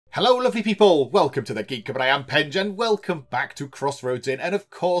Hello lovely people, welcome to the Geek, but I am Penge, and welcome back to Crossroads Inn, and of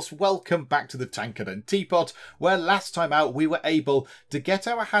course welcome back to the Tankard and Teapot, where last time out we were able to get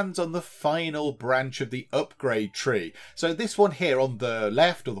our hands on the final branch of the upgrade tree. So this one here on the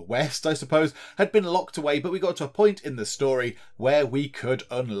left, or the west I suppose, had been locked away, but we got to a point in the story where we could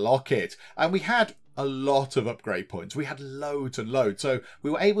unlock it, and we had a lot of upgrade points. We had loads and loads, so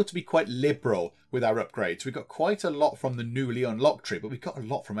we were able to be quite liberal with our upgrades. We got quite a lot from the newly unlocked tree, but we got a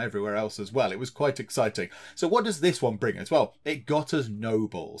lot from everywhere else as well. It was quite exciting. So what does this one bring us? Well, it got us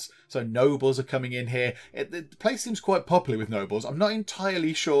nobles. So nobles are coming in here. The place seems quite popular with nobles. I'm not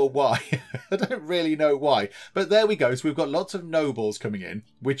entirely sure why. I don't really know why. But there we go. So we've got lots of nobles coming in,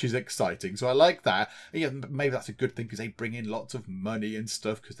 which is exciting. So I like that. Yeah, maybe that's a good thing because they bring in lots of money and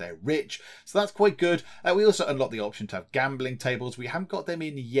stuff because they're rich. So that's quite good. We also unlock the option to have gambling tables. We haven't got them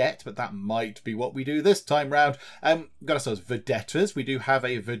in yet, but that might be what we do this time round. Got ourselves vedetas. We do have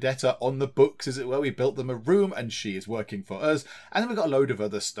a vedeta on the books, as it were. We built them a room and she is working for us. And then we've got a load of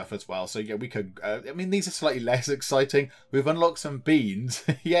other stuff as well. So yeah, we could, I mean, these are slightly less exciting. We've unlocked some beans.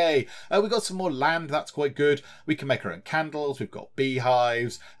 Yay. We've got some more land. That's quite good. We can make our own candles. We've got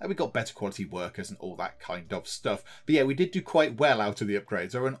beehives. We've got better quality workers and all that kind of stuff. But yeah, we did do quite well out of the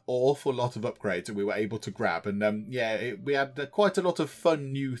upgrades. There were an awful lot of upgrades that we were able to grab. And yeah, we had quite a lot of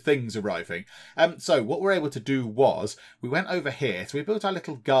fun new things arriving. So what we're able to do was we went over here. So we built our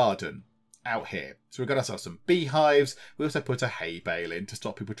little garden out here. So we got ourselves some beehives. We also put a hay bale in to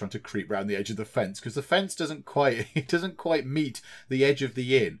stop people trying to creep around the edge of the fence, because the fence doesn't quite meet the edge of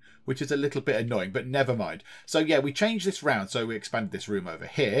the inn, which is a little bit annoying, but never mind. So yeah, we changed this round. So we expanded this room over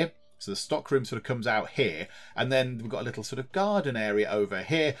here. So the stock room sort of comes out here, and then we've got a little sort of garden area over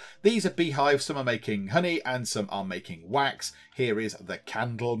here. These are beehives. Some are making honey and some are making wax. Here is the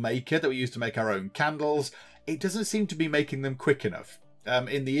candle maker that we use to make our own candles. It doesn't seem to be making them quick enough.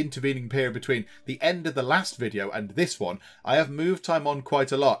 In the intervening period between the end of the last video and this one, I have moved time on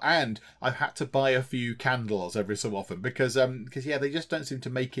quite a lot, and I've had to buy a few candles every so often because yeah, they just don't seem to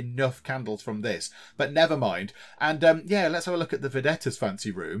make enough candles from this. But never mind. And yeah, let's have a look at the vedeta's fancy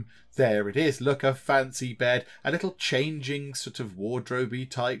room. There it is. Look, a fancy bed, a little changing sort of wardrobe-y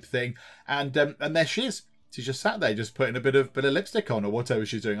type thing, and there she is. She's just sat there, just putting a bit of lipstick on or whatever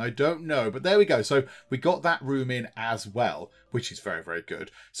she's doing. I don't know, but there we go. So we got that room in as well, which is very, very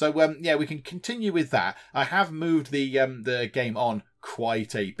good. So yeah, we can continue with that. I have moved the game on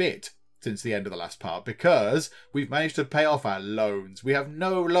quite a bit since the end of the last part because we've managed to pay off our loans. We have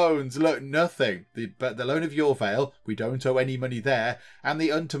no loans. Look, nothing. But the loan of Yorvale, we don't owe any money there, and the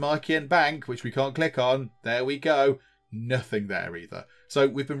Untermarkian Bank, which we can't click on. There we go. Nothing there either. So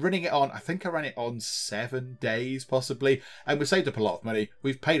we've been running it on, I think I ran it on 7 days possibly, and we've saved up a lot of money.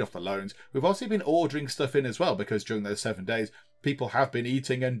 We've paid off the loans. We've also been ordering stuff in as well, because during those 7 days people have been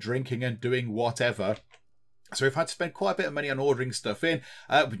eating and drinking and doing whatever. So we've had to spend quite a bit of money on ordering stuff in.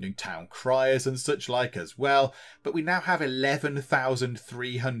 We've been doing town criers and such like as well. But we now have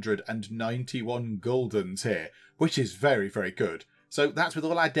 11,391 guldens here, which is very, very good. So that's with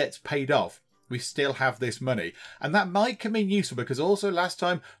all our debts paid off. We still have this money, and that might come in useful because also last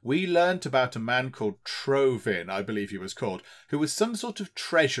time we learnt about a man called Trovin, I believe he was called, who was some sort of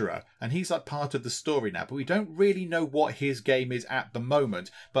treasurer, and he's like part of the story now, but we don't really know what his game is at the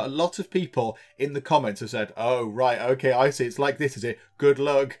moment. But a lot of people in the comments have said, oh right, okay, I see, it's like this, is it? Good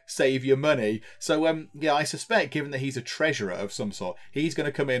luck, save your money. So yeah, I suspect given that he's a treasurer of some sort, he's going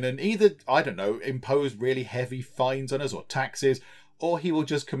to come in and either, I don't know, impose really heavy fines on us or taxes, or he will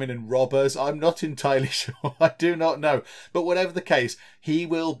just come in and rob us. I'm not entirely sure. I do not know. But whatever the case, he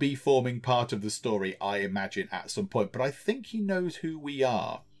will be forming part of the story, I imagine, at some point. But I think he knows who we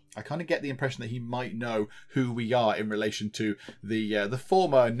are. I kind of get the impression that he might know who we are in relation to the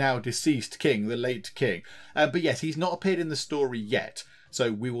former, now deceased king, the late king. But yes, he's not appeared in the story yet.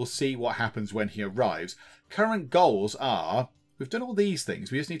 So we will see what happens when he arrives. Current goals are, we've done all these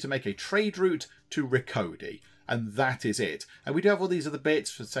things. We just need to make a trade route to Ricodi. And that is it. And we do have all these other bits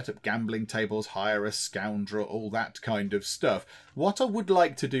for set up gambling tables, hire a scoundrel, all that kind of stuff. What I would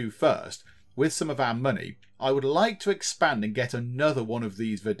like to do first, with some of our money, I would like to expand and get another one of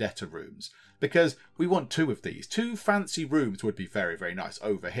these vedeta rooms. Because we want 2 of these. 2 fancy rooms would be very, very nice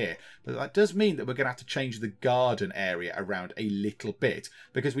over here. But that does mean that we're going to have to change the garden area around a little bit.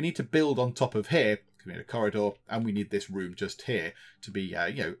 Because we need to build on top of here. We need a corridor, and we need this room just here to be, you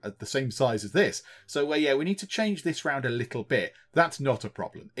know, at the same size as this. So, yeah, we need to change this round a little bit. That's not a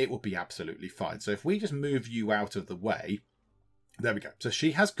problem. It will be absolutely fine. So if we just move you out of the way, there we go. So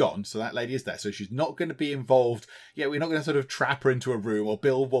she has gone. So that lady is there. So she's not going to be involved. Yeah, we're not going to sort of trap her into a room or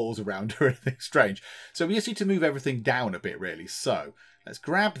build walls around her or anything strange. So we just need to move everything down a bit, really. So Let's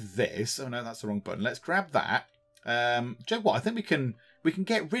grab this. Oh no, that's the wrong button. Let's grab that. Do you know what? I think we can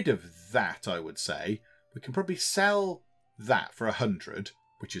get rid of that, I would say. We can probably sell that for 100,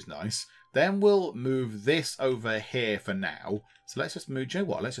 which is nice. Then we'll move this over here for now. So let's just move, do you know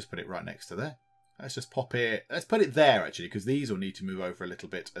what? Let's just put it right next to there. Let's just pop it. Let's put it there, actually, because these will need to move over a little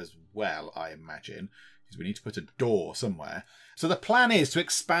bit as well, I imagine. Because we need to put a door somewhere. So the plan is to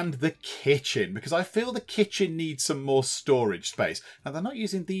expand the kitchen, because I feel the kitchen needs some more storage space. Now, they're not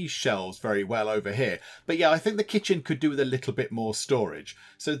using these shelves very well over here. But yeah, I think the kitchen could do with a little bit more storage.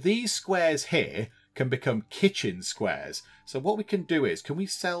 So these squares here can become kitchen squares. So what we can do is, can we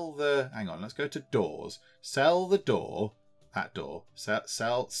sell the... Hang on, let's go to doors. Sell the door. That door.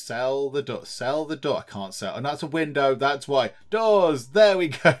 Sell the door. Sell the door. I can't sell. And that's a window. That's why. Doors. There we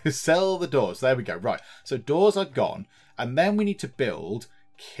go. Sell the doors. There we go. Right. So doors are gone. And then we need to build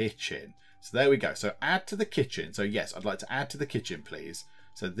kitchen. So there we go. So add to the kitchen. So yes, I'd like to add to the kitchen, please.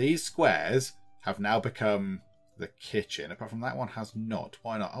 So these squares have now become the kitchen. Apart from that one has not.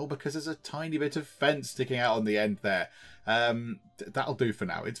 Why not? Oh, because there's a tiny bit of fence sticking out on the end there. That'll do for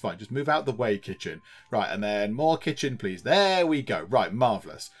now. It's fine. Just move out the way, kitchen. Right, and then more kitchen, please. There we go. Right,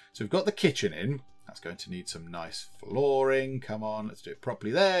 marvellous. So we've got the kitchen in. That's going to need some nice flooring. Come on, let's do it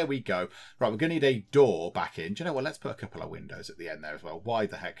properly. There we go. Right, we're going to need a door back in. Do you know what? Let's put a couple of windows at the end there as well. Why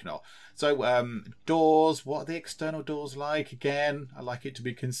the heck not? So, doors. What are the external doors like? Again, I like it to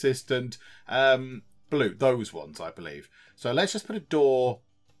be consistent. Blue, those ones, I believe. So let's just put a door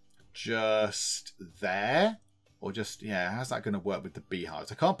just there. Or just, yeah, how's that going to work with the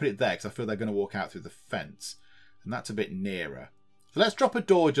beehives? I can't put it there because I feel they're going to walk out through the fence. And that's a bit nearer. So let's drop a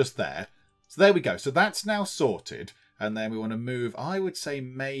door just there. So there we go. So that's now sorted. And then we want to move, I would say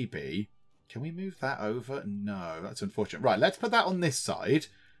maybe, can we move that over? No, that's unfortunate. Right, let's put that on this side.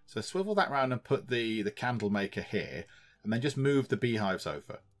 So swivel that round and put the candle maker here. And then just move the beehives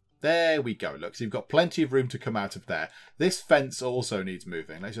over. There we go. Look, so you've got plenty of room to come out of there. This fence also needs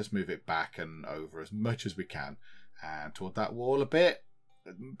moving. Let's just move it back and over as much as we can. And toward that wall a bit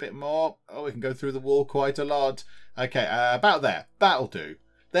more. Oh, we can go through the wall quite a lot. Okay, about there. That'll do.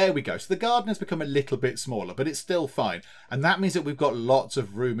 There we go. So the garden has become a little bit smaller, but it's still fine. And that means that we've got lots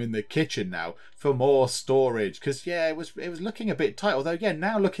of room in the kitchen now for more storage. Because, yeah, it was looking a bit tight. Although, yeah,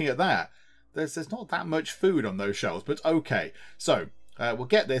 now looking at that, there's not that much food on those shelves. But okay, so... we'll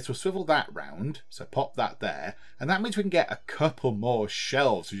get this, we'll swivel that round, so pop that there, and that means we can get a couple more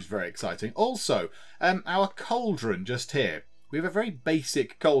shelves, which is very exciting. Also, our cauldron just here, we have a very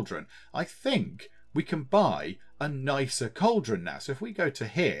basic cauldron. I think we can buy a nicer cauldron now. So if we go to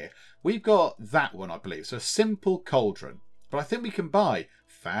here, we've got that one, I believe, so a simple cauldron. But I think we can buy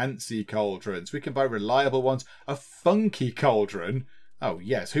fancy cauldrons, we can buy reliable ones, a funky cauldron. Oh,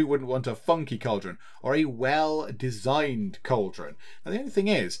 yes, who wouldn't want a funky cauldron or a well-designed cauldron? Now, the only thing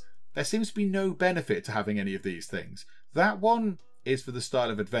is, there seems to be no benefit to having any of these things. That one is for the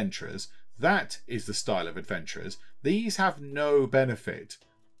style of adventurers. That is the style of adventurers. These have no benefit.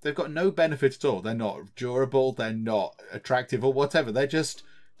 They've got no benefit at all. They're not durable, they're not attractive or whatever. They're just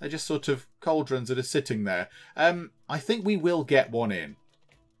sort of cauldrons that are sitting there. I think we will get one in.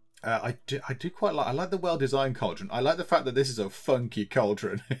 I do quite like. I like the well-designed cauldron. I like the fact that this is a funky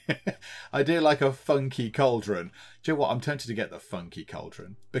cauldron. I do like a funky cauldron. Do you know what? I'm tempted to get the funky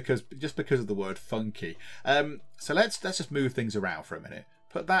cauldron because of the word funky. So let's just move things around for a minute.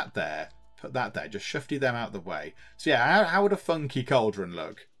 Put that there. Put that there. Just shifty them out the way. So yeah, how would a funky cauldron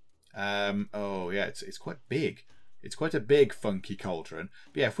look? Oh yeah, it's quite big. It's quite a big funky cauldron.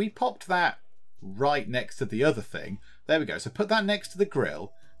 But yeah, if we popped that right next to the other thing, there we go. So put that next to the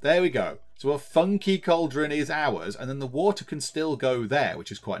grill. There we go. So a funky cauldron is ours, and then the water can still go there,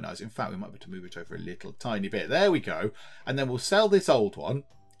 which is quite nice. In fact, we might be able to move it over a little tiny bit. There we go. And then we'll sell this old one.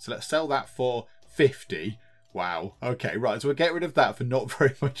 So let's sell that for 50. Wow. Okay, right. So we'll get rid of that for not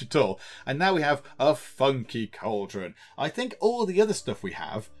very much at all. And now we have a funky cauldron. I think all the other stuff we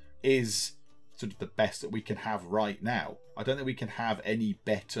have is sort of the best that we can have right now. I don't think we can have any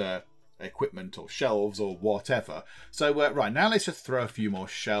better equipment or shelves or whatever. So right, now let's just throw a few more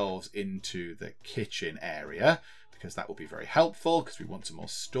shelves into the kitchen area because that will be very helpful because we want some more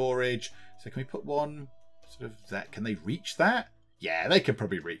storage. So can we put one sort of that? Can they reach that? Yeah, they can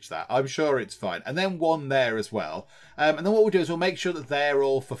probably reach that. I'm sure it's fine. And then one there as well. And then what we'll do is we'll make sure that they're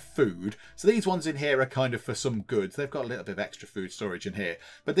all for food. So these ones in here are kind of for some goods. They've got a little bit of extra food storage in here.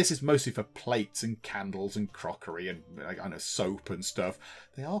 But this is mostly for plates and candles and crockery and I know soap and stuff.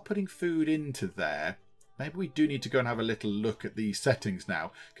 They are putting food into there. maybe we do need to go and have a little look at these settings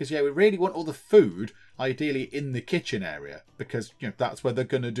now. Because, yeah, we really want all the food, ideally, in the kitchen area. Because, you know, that's where they're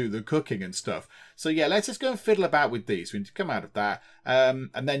going to do the cooking and stuff. So, yeah, let's just go and fiddle about with these. We need to come out of that. And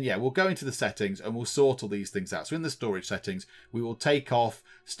then, yeah, we'll go into the settings and we'll sort all these things out. So, in the storage settings, we will take off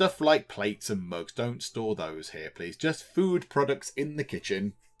stuff like plates and mugs. Don't store those here, please. Just food products in the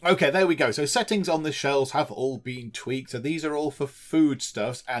kitchen. Okay, there we go. So settings on the shelves have all been tweaked. So these are all for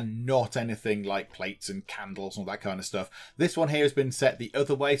foodstuffs and not anything like plates and candles and all that kind of stuff. This one here has been set the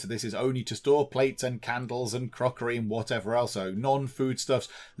other way. So this is only to store plates and candles and crockery and whatever else. So non-foodstuffs.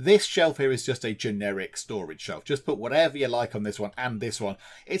 This shelf here is just a generic storage shelf. Just put whatever you like on this one and this one.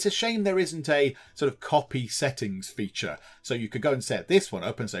 It's a shame there isn't a sort of copy settings feature. So you could go and set this one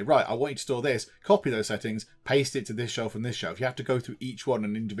up and say, right, I want you to store this, copy those settings, paste it to this shelf and this shelf. You have to go through each one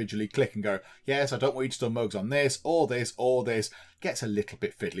and individually click and go, yes, I don't want you to store mugs on this or this or this. Gets a little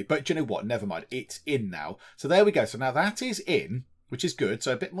bit fiddly, but you know what? Never mind. It's in now. So there we go. So now that is in, which is good.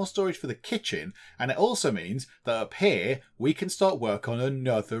 So a bit more storage for the kitchen. And it also means that up here, we can start work on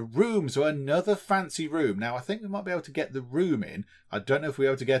another room. So another fancy room. Now, I think we might be able to get the room in. I don't know if we're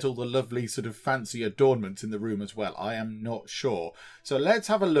able to get all the lovely sort of fancy adornments in the room as well. I am not sure. So let's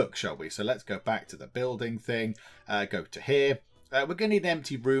have a look, shall we? So let's go back to the building thing. Go to here. We're going to need an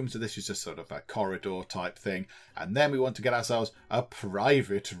empty room, so this is just sort of a corridor type thing. And then we want to get ourselves a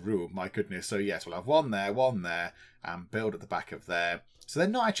private room, my goodness. So yes, we'll have one there, and build at the back of there. So they're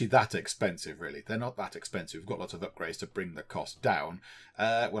not actually that expensive, really. They're not that expensive. We've got lots of upgrades to bring the cost down.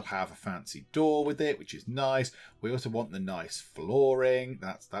 We'll have a fancy door with it, which is nice. We also want the nice flooring.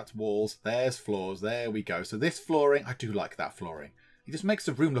 That's walls. There's floors. There we go. So this flooring, I do like that flooring. It just makes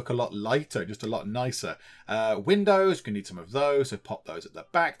the room look a lot lighter, just a lot nicer. Windows, we need some of those, so pop those at the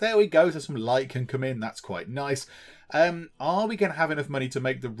back. There we go, so some light can come in, that's quite nice. Are we going to have enough money to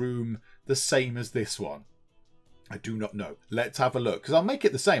make the room the same as this one? I do not know. Let's have a look, because I'll make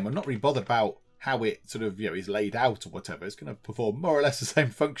it the same. I'm not really bothered about how it sort of, is laid out or whatever. It's going to perform more or less the same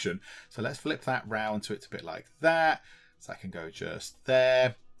function. So let's flip that round so it's a bit like that. So I can go just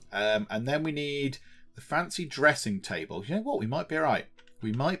there. And then we need the fancy dressing table. You know what? We might be all right.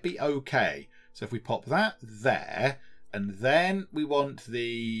 We might be okay. So if we pop that there, and then we want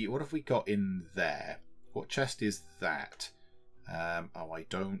the... What have we got in there? What chest is that? Oh, I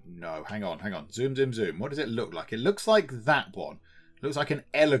don't know. Hang on. Zoom, zoom, zoom. What does it look like? It looks like that one. It looks like an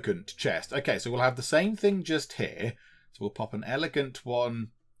elegant chest. Okay, so we'll have the same thing just here. So we'll pop an elegant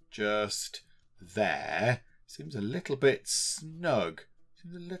one just there. Seems a little bit snug.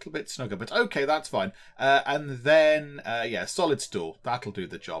 Seems a little bit snugger, but okay, that's fine. And then, yeah, solid stool. That'll do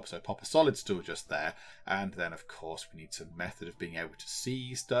the job. So pop a solid stool just there. And then, of course, we need some method of being able to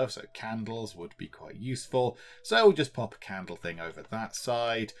see stuff. So candles would be quite useful. So we'll just pop a candle thing over that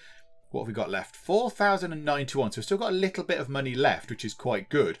side. What have we got left? 4,091. So we've still got a little bit of money left, which is quite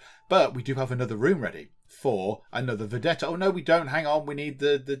good. But we do have another room ready for another vedeta. Oh, no, we don't. Hang on. We need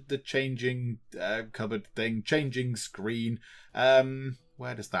the changing cupboard thing. Changing screen.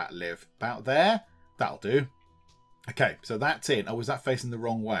 Where does that live? About there? That'll do. Okay, so that's in. Oh, was that facing the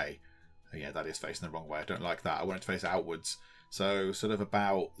wrong way? Oh, yeah, that is facing the wrong way. I don't like that. I want it to face outwards. So sort of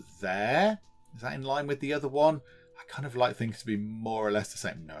about there. Is that in line with the other one? I kind of like things to be more or less the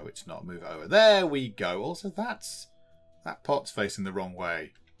same. No, it's not. Move it over. There we go. Also, that pot's facing the wrong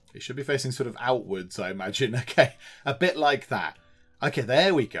way. It should be facing sort of outwards, I imagine. Okay, a bit like that. Okay,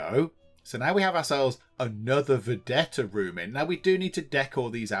 there we go. So now we have ourselves another vedeta room in. Now we do need to decor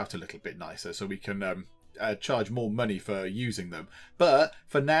these out a little bit nicer so we can charge more money for using them. But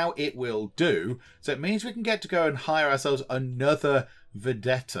for now it will do. So it means we can get to go and hire ourselves another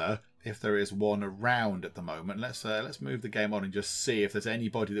vedeta if there is one around at the moment. Let's move the game on and just see if there's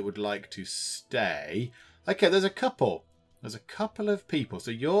anybody that would like to stay. Okay, there's a couple. There's a couple of people. So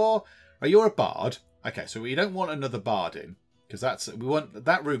you're a bard. Okay, so we don't want another bard in. Because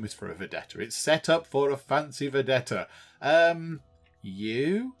that room is for a vedeta. It's set up for a fancy vedeta.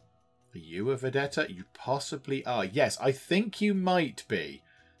 You? Are you a vedeta? You possibly are. Yes, I think you might be.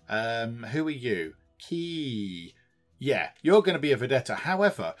 Who are you? Key. Yeah, you're going to be a vedeta.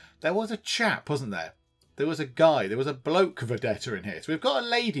 However, there was a chap, wasn't there? There was a guy. There was a bloke vedeta in here. So we've got a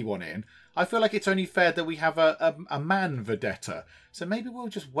lady one in. I feel like it's only fair that we have a man vedeta. So maybe we'll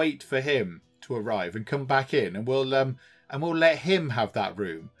just wait for him to arrive and come back in, and we'll let him have that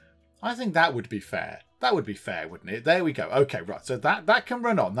room. I think that would be fair. That would be fair, wouldn't it? There we go. Okay, right. So that can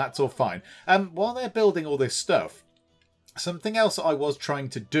run on. That's all fine. While they're building all this stuff, something else I was trying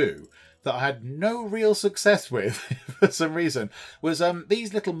to do that I had no real success with for some reason was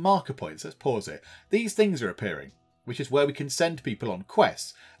these little marker points. Let's pause it. These things are appearing, which is where we can send people on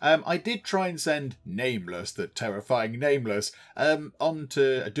quests. I did try and send Nameless, the terrifying Nameless, on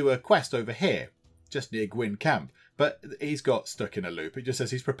to do a quest over here, just near Gwyn Camp. But he's got stuck in a loop. It just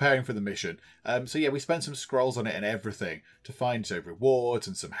says he's preparing for the mission. So yeah, we spent some scrolls on it and everything to find rewards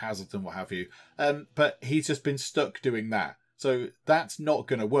and some hazards and what have you. But he's just been stuck doing that. So that's not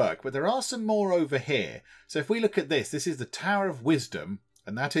going to work. But there are some more over here. So if we look at this is the Tower of Wisdom.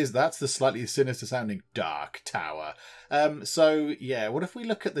 And that's the slightly sinister sounding Dark Tower. So yeah, what if we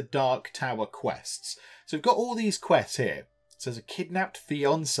look at the Dark Tower quests? So we've got all these quests here. It says a kidnapped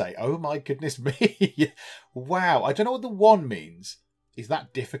fiance. Oh my goodness me. Wow. I don't know what the 1 means. Is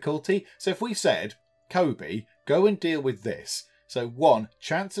that difficulty? So if we said, Kobe, go and deal with this. So 1,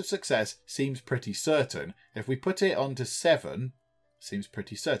 chance of success seems pretty certain. If we put it onto 7, seems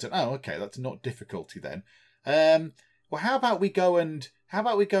pretty certain. Oh, okay. That's not difficulty then. Well, how about we go and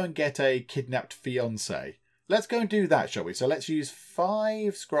get a kidnapped fiance? Let's go and do that, shall we? So let's use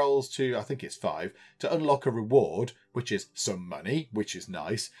 5 scrolls to, I think it's 5, to unlock a reward, which is some money, which is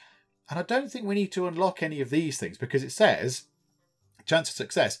nice. And I don't think we need to unlock any of these things because it says chance of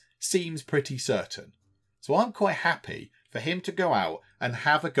success seems pretty certain. So I'm quite happy for him to go out and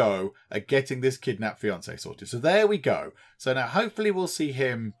have a go at getting this kidnapped fiance sorted. So there we go. So now hopefully we'll see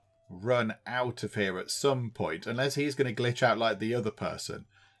him run out of here at some point, unless he's going to glitch out like the other person.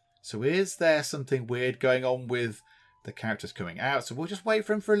 So is there something weird going on with the characters coming out? So we'll just wait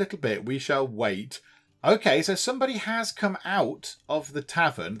for him for a little bit. We shall wait. Okay, so somebody has come out of the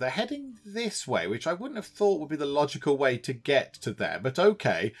tavern. They're heading this way, which I wouldn't have thought would be the logical way to get to there. But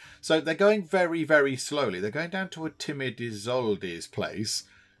okay, so they're going very, very slowly. They're going down to a timid Isolde's place.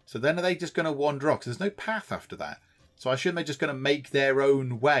 So then are they just going to wander off? 'Cause there's no path after that. So I assume they're just going to make their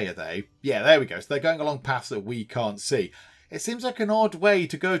own way, are they? Yeah, there we go. So they're going along paths that we can't see. It seems like an odd way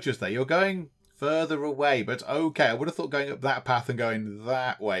to go just there. You're going further away, but okay. I would have thought going up that path and going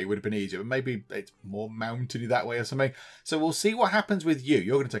that way would have been easier. But maybe it's more mountainy that way or something. So we'll see what happens with you.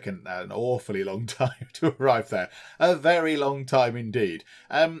 You're going to take an awfully long time to arrive there. A very long time indeed.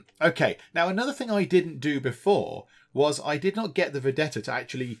 Okay, now another thing I didn't do before was I did not get the vedeta to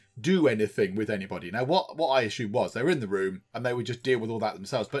actually do anything with anybody. Now, what I assumed was they were in the room and they would just deal with all that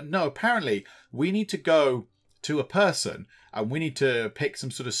themselves. But no, apparently we need to go to a person and we need to pick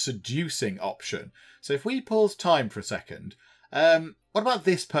some sort of seducing option. So if we pause time for a second, what about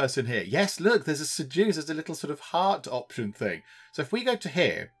this person here? Yes, look, there's a seduce, there's a little sort of heart option thing. So if we go to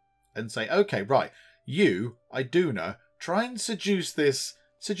here and say, okay, right, you, Iduna, try and seduce this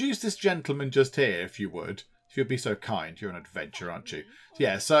gentleman just here, if you would. If you'd be so kind. You're an adventurer, aren't you?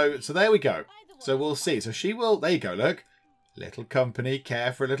 Yeah, so there we go. So we'll see. So she will, there you go, look. Little company,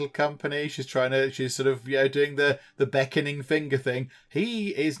 care for a little company. She's sort of, doing the beckoning finger thing. He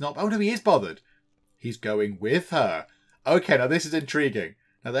is not, oh no, he is bothered. He's going with her. Okay, now this is intriguing.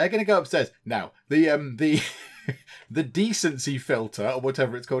 Now they're going to go upstairs. Now, the decency filter, or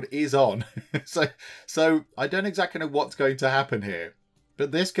whatever it's called, is on. So I don't exactly know what's going to happen here.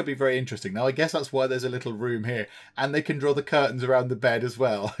 But this could be very interesting. Now, I guess that's why there's a little room here. And they can draw the curtains around the bed as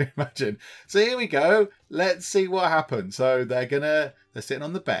well, I imagine. So here we go. Let's see what happens. So they're sitting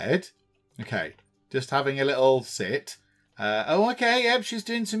on the bed. Okay, just having a little sit. Oh, okay, yep, she's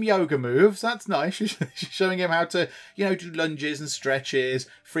doing some yoga moves. That's nice. She's showing him how to, do lunges and stretches,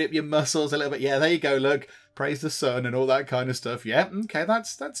 free up your muscles a little bit. Yeah, there you go, look. Praise the sun and all that kind of stuff. Yeah, okay,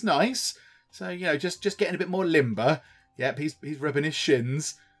 that's nice. So, just getting a bit more limber. Yep, he's rubbing his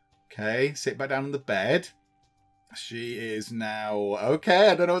shins. Okay, sit back down on the bed. She is now okay.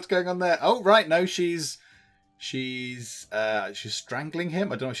 I don't know what's going on there. Oh, right, no, she's strangling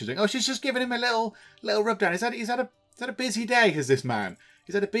him. I don't know what she's doing. Oh, she's just giving him a little rub down. Is that a busy day? Has this man?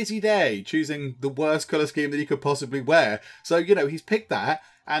 He's had a busy day, choosing the worst colour scheme that he could possibly wear. So he's picked that,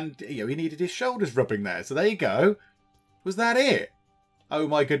 and he needed his shoulders rubbing there. So there you go. Was that it? Oh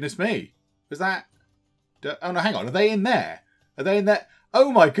my goodness me! Was that? Oh no, hang on. Are they in there? Are they in there?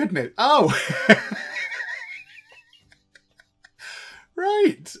 Oh my goodness. Oh.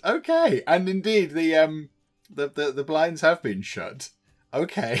 Right. Okay. And indeed the blinds have been shut.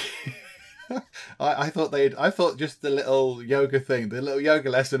 Okay. I thought just the little yoga thing, the little yoga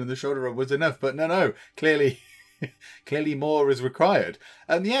lesson and the shoulder rub was enough, but no. Clearly more is required.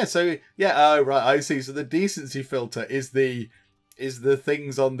 And oh right, I see. So the decency filter is the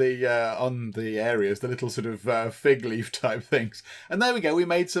things on the areas, the little sort of fig leaf type things. And there we go, we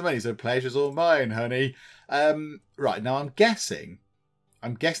made some money. So pleasure's all mine, honey. Right, now I'm guessing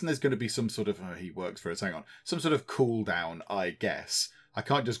there's going to be some sort of, he works for us, hang on, some sort of cooldown, I guess. I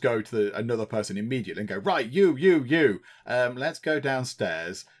can't just go to another person immediately and go, right, you. Let's go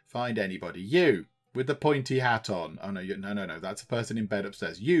downstairs, find anybody. You. with the pointy hat on. Oh, no, no. That's a person in bed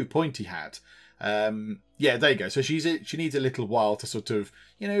upstairs. You, pointy hat. Yeah, there you go. So she needs a little while to sort of,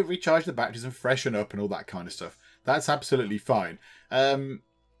 you know, recharge the batteries and freshen up and all that kind of stuff. That's absolutely fine.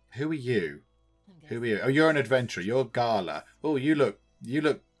 Who are you? Who are you? Oh, you're an adventurer. You're Gala. Oh, you look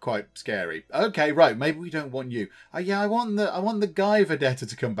quite scary. Okay, right. Maybe we don't want you. Oh, yeah, I want the guy vedeta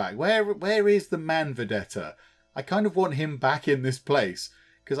to come back. Where is the man vedeta? I kind of want him back in this place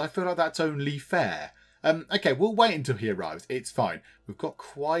because I feel like that's only fair. Okay, we'll wait until he arrives. It's fine. We've got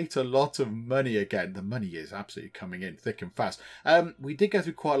quite a lot of money again. The money is absolutely coming in thick and fast. We did go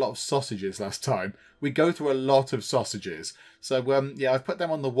through quite a lot of sausages last time. We go through a lot of sausages. So, yeah, I've put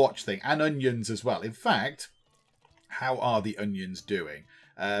them on the watch thing. And onions as well. In fact, how are the onions doing?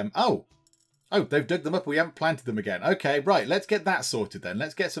 Oh, they've dug them up. We haven't planted them again. Okay, right. Let's get that sorted then.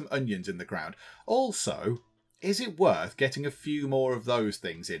 Let's get some onions in the ground. Also, is it worth getting a few more of those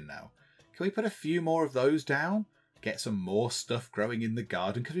things in now? Can we put a few more of those down? Get some more stuff growing in the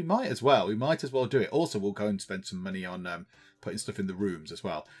garden? Because we might as well. We might as well do it. Also, we'll go and spend some money on putting stuff in the rooms as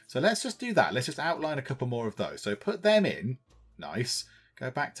well. So let's just do that. Let's just outline a couple more of those. So put them in. Nice.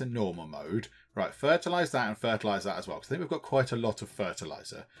 Go back to normal mode. Right, fertilise that and fertilise that as well. Because I think we've got quite a lot of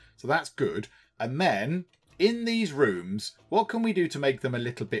fertiliser. So that's good. And then, in these rooms, what can we do to make them a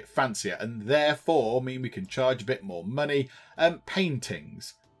little bit fancier? And therefore, mean we can charge a bit more money.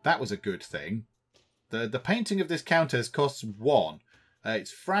 Paintings. That was a good thing. The painting of this countess costs 1.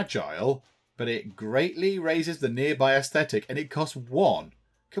 It's fragile, but it greatly raises the nearby aesthetic, and it costs 1.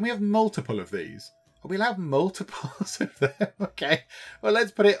 Can we have multiple of these? Are we allowed multiples of them? Okay. Well,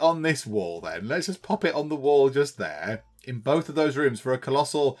 let's put it on this wall then. Let's just pop it on the wall just there. In both of those rooms for a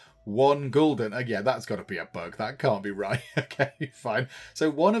colossal 1 gulden. Yeah, that's got to be a bug. That can't be right. Okay, fine.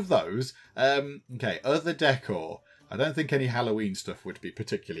 So 1 of those. Okay, other decor. I don't think any Halloween stuff would be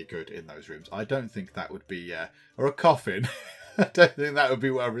particularly good in those rooms. I don't think that would be... or a coffin. I don't think that would be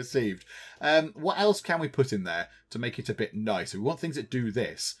well received. What else can we put in there to make it a bit nicer? We want things that do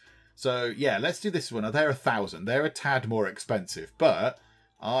this. So, yeah, let's do this one. Now, they're 1,000. They're a tad more expensive, but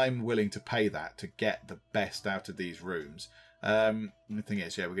I'm willing to pay that to get the best out of these rooms. The thing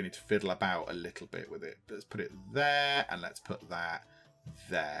is, yeah, we're going to need to fiddle about a little bit with it. Let's put it there, and let's put that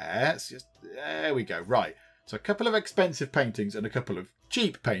there. There we go. Right. So a couple of expensive paintings and a couple of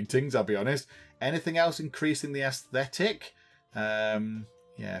cheap paintings, I'll be honest. Anything else increasing the aesthetic? Yeah,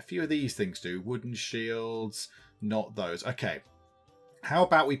 a few of these things do. Wooden shields, not those. Okay. How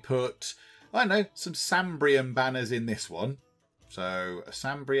about we put, I don't know, some Sambrian banners in this one. So a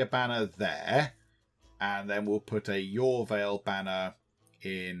Sambria banner there. And then we'll put a Yorvale banner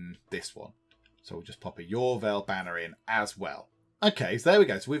in this one. So we'll just pop a Yorvale banner in as well. Okay, so there we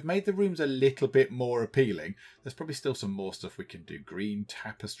go. So we've made the rooms a little bit more appealing. There's probably still some more stuff we can do. Green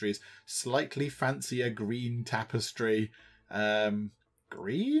tapestries. Slightly fancier green tapestry.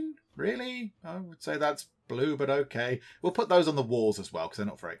 Green? Really? I would say that's blue, but okay. We'll put those on the walls as well because they're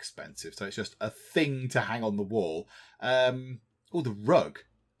not very expensive. So it's just a thing to hang on the wall. Oh, the rug.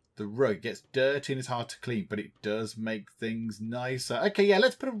 The rug gets dirty and it's hard to clean, but it does make things nicer. Okay, yeah,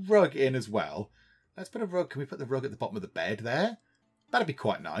 let's put a rug in as well. Let's put a rug. Can we put the rug at the bottom of the bed there? That'd be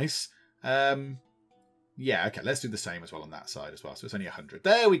quite nice. Yeah, okay, let's do the same as well on that side as well. So it's only 100.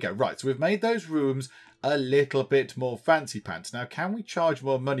 There we go. Right, so we've made those rooms a little bit more fancy pants. Now, can we charge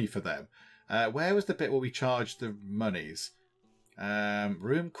more money for them? Where was the bit where we charged the monies?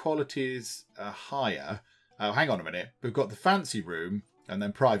 Room qualities are higher. Oh, hang on a minute. We've got the fancy room and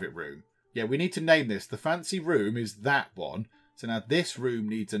then private room. Yeah, we need to name this. The fancy room is that one. So now this room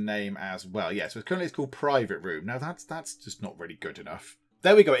needs a name as well. Yeah, so currently it's called private room. Now that's just not really good enough.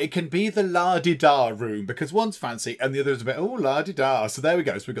 There we go. It can be the la-di-da room because one's fancy and the other is a bit, oh, la-di-da. So there we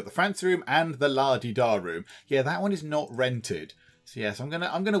go. So we've got the fancy room and the la-di-da room. Yeah, that one is not rented. So yes, I'm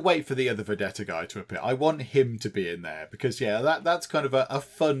gonna wait for the other vedeta guy to appear. I want him to be in there because yeah, that's kind of a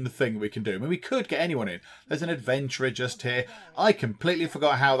fun thing we can do. I mean, we could get anyone in. There's an adventurer just here. I completely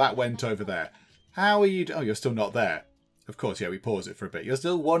forgot how that went over there. How are you? Oh, you're still not there. Of course, yeah, we pause it for a bit. You're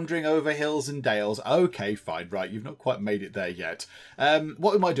still wandering over hills and dales. Okay, fine, right. You've not quite made it there yet.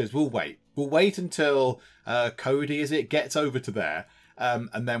 What we might do is we'll wait. We'll wait until Cody, gets over to there,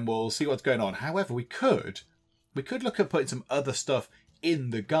 and then we'll see what's going on. However, we could look at putting some other stuff in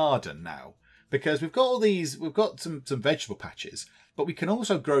the garden now. Because we've got all these, we've got some vegetable patches, but we can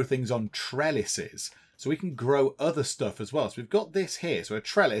also grow things on trellises. So we can grow other stuff as well. So we've got this here. So a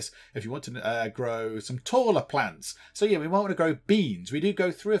trellis, if you want to grow some taller plants. So yeah, we might want to grow beans. We do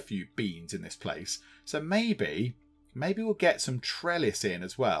go through a few beans in this place. So maybe Maybe we'll get some trellis in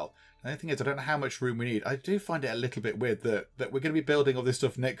as well. The only thing is, I don't know how much room we need. I do find it a little bit weird that we're going to be building all this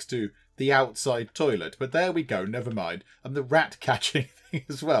stuff next to the outside toilet. But there we go, never mind. And the rat catching thing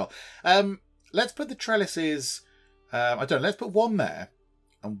as well. Let's put the trellises... I don't know, let's put one there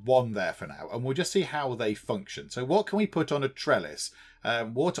and one there for now. And we'll just see how they function. So what can we put on a trellis?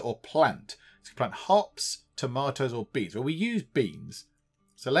 Water or plant? So plant hops, tomatoes or beans. Well, we use beans.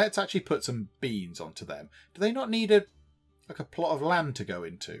 So let's actually put some beans onto them. Do they not need a plot of land to go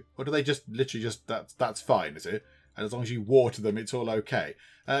into? Or do they just literally just, that's fine, is it? And as long as you water them, it's all okay.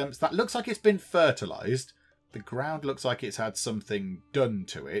 So that looks like it's been fertilised. The ground looks like it's had something done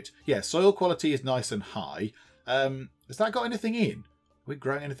to it. Yeah, soil quality is nice and high. Has that got anything in? Are we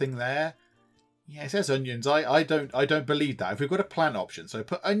growing anything there? Yeah, it says onions. I don't believe that. If we've got a plant option, so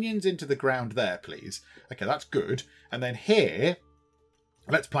put onions into the ground there, please. Okay, that's good. And then here,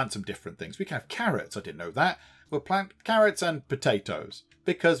 let's plant some different things. We can have carrots. I didn't know that. We'll plant carrots and potatoes,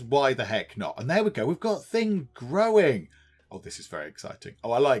 because why the heck not? And there we go. We've got things growing. Oh, this is very exciting.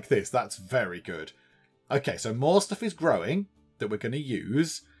 Oh, I like this. That's very good. Okay, so more stuff is growing that we're going to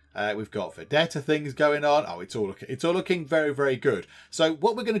use. We've got vedeta things going on. Oh, it's all looking very, very good. So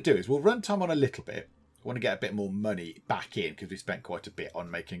what we're going to do is we'll run time on a little bit. I want to get a bit more money back in because we spent quite a bit on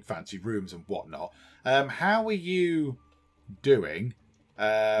making fancy rooms and whatnot. How are you doing?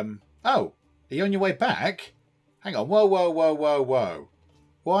 Oh, are you on your way back? Hang on. Whoa, whoa, whoa, whoa, whoa.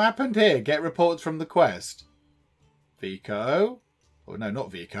 What happened here? Get reports from the quest. Vico? Oh, no,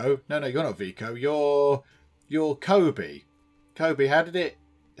 not Vico. No, you're not Vico. You're Kobe. Kobe, how did it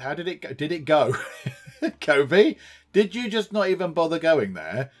go? Did it go? Kobe, did you just not even bother going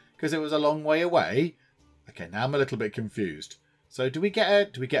there? Because it was a long way away? Okay, now I'm a little bit confused. So do we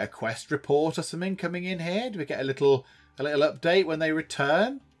get a quest report or something coming in here? Do we get a little update when they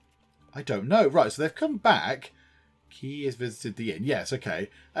return? I don't know. Right, so they've come back. Key has visited the inn. Yes, okay.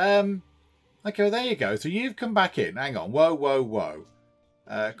 Okay, well, there you go. So you've come back in. Hang on. Whoa, whoa, whoa.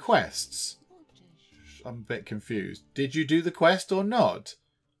 Quests. I'm a bit confused. Did you do the quest or not?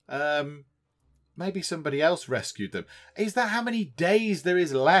 Maybe somebody else rescued them. Is that how many days there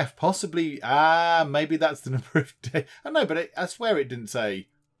is left? Possibly. Maybe that's the number of days. I know, but I swear it didn't say.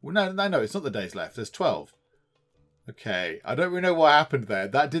 Well, no, it's not the days left. There's 12. Okay, I don't really know what happened there.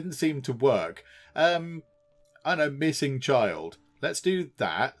 That didn't seem to work. I know, missing child. Let's do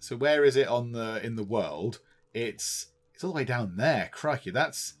that. So where is it in the world? It's all the way down there. Crikey,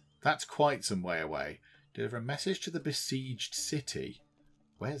 that's quite some way away. Deliver a message to the besieged city.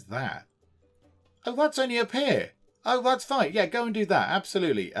 Where's that? Oh, that's only up here. Oh, that's fine. Yeah, go and do that.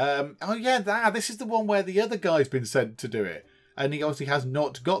 Absolutely. Oh, yeah, this is the one where the other guy's been sent to do it. And he obviously has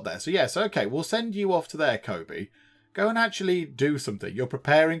not got there. So, yes, okay, we'll send you off to there, Kobe. Go and actually do something. You're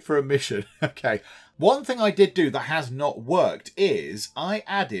preparing for a mission. Okay. One thing I did do that has not worked is I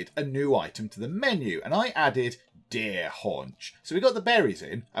added a new item to the menu. And I added deer haunch. So we got the berries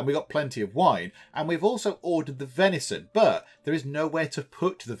in and we got plenty of wine. And we've also ordered the venison. But there is nowhere to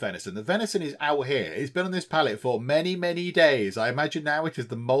put the venison. The venison is out here. It's been on this pallet for many, many days. I imagine now it is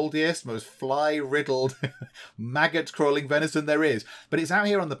the mouldiest, most fly-riddled, maggot-crawling venison there is. But it's out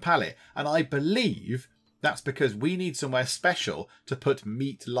here on the pallet. And I believe that's because we need somewhere special to put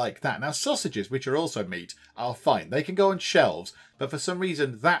meat like that. Now, sausages, which are also meat, are fine. They can go on shelves, but for some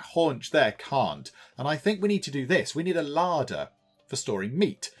reason, that haunch there can't. And I think we need to do this. We need a larder for storing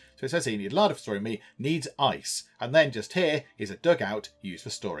meat. So it says here you need a larder for storing meat, needs ice. And then just here is a dugout used for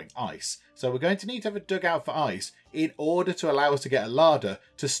storing ice. So we're going to need to have a dugout for ice in order to allow us to get a larder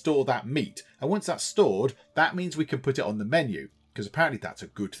to store that meat. And once that's stored, that means we can put it on the menu. Because apparently that's a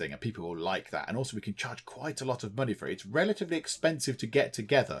good thing and people will like that. And also we can charge quite a lot of money for it. It's relatively expensive to get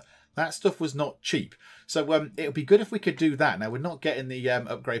together. That stuff was not cheap. So it would be good if we could do that. Now, we're not getting the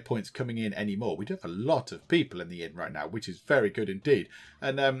upgrade points coming in anymore. We do have a lot of people in the inn right now, which is very good indeed.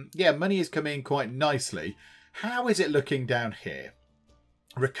 And yeah, money is coming in quite nicely. How is it looking down here?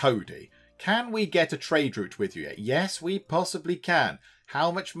 Rakodi. Can we get a trade route with you yet? Yes, we possibly can. How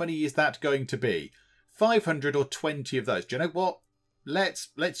much money is that going to be? 500 or 20 of those. Do you know what? Let's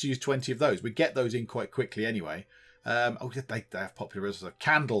use 20 of those. We get those in quite quickly anyway. Oh, they have popular as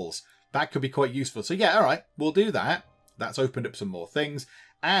candles. That could be quite useful. So yeah, all right, we'll do that. That's opened up some more things.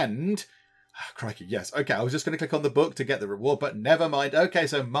 And, crikey, yes. Okay, I was just going to click on the book to get the reward, but never mind. Okay,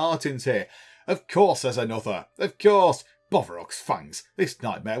 so Martyn's here. Of course there's another. Of course. Bovrok's fangs. This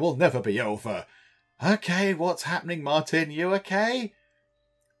nightmare will never be over. Okay, what's happening, Martyn? You okay?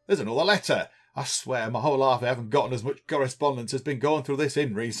 There's another letter. I swear, my whole life I haven't gotten as much correspondence as been going through this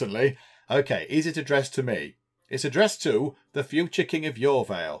inn recently. Okay, is it addressed to me? It's addressed to the future King of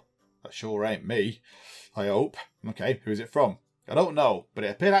Yorvale. That sure ain't me. I hope. Okay, who's it from? I don't know, but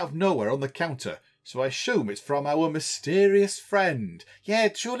it appeared out of nowhere on the counter, so I assume it's from our mysterious friend. Yeah,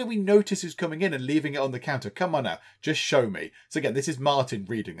 surely we notice who's coming in and leaving it on the counter. Come on now, just show me. So again, this is Martyn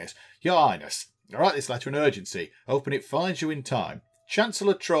reading this. Your Highness, I write this letter in urgency, hoping it finds you in time.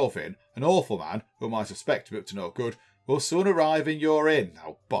 Chancellor Trovin, an awful man, whom I suspect to be up to no good, will soon arrive in your inn.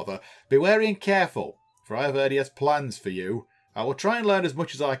 Oh, bother. Be wary and careful, for I have heard he has plans for you. I will try and learn as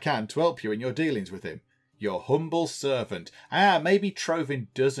much as I can to help you in your dealings with him. Your humble servant. Maybe Trovin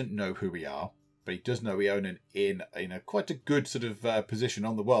doesn't know who we are, but he does know we own an inn in a quite a good sort of position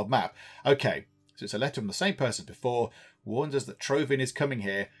on the world map. Okay, so it's a letter from the same person before, warns us that Trovin is coming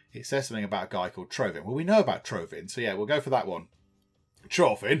here. It says something about a guy called Trovin. Well, we know about Trovin, so yeah, we'll go for that one.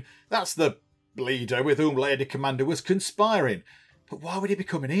 Trovin? That's the leader with whom Lady Commander was conspiring. But why would he be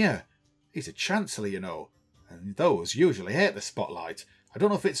coming here? He's a chancellor, you know, and those usually hate the spotlight. I don't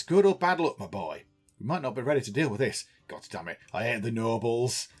know if it's good or bad luck, my boy. We might not be ready to deal with this. God damn it, I hate the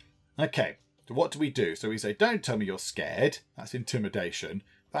nobles. Okay, so what do we do? So we say, don't tell me you're scared. That's intimidation.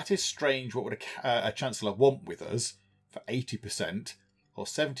 That is strange. What would a chancellor want with us for 80% or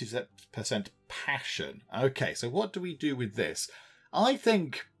 70% passion? Okay, so what do we do with this? I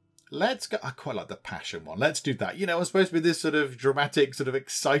think let's go. I quite like the passion one. Let's do that. You know, I'm supposed to be this sort of dramatic, sort of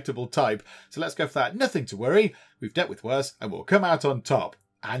excitable type. So let's go for that. Nothing to worry. We've dealt with worse and we'll come out on top.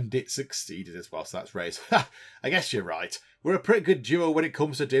 And it succeeded as well, so that's raised. I guess you're right. We're a pretty good duo when it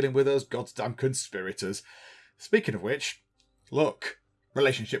comes to dealing with those goddamn conspirators. Speaking of which, look.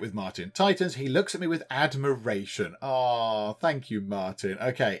 Relationship with Martyn. Titans, he looks at me with admiration. Oh, thank you, Martyn.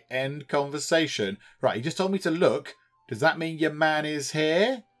 Okay, end conversation. Right, he just told me to look. Does that mean your man is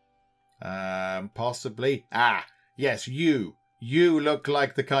here? Possibly. Yes, you. You look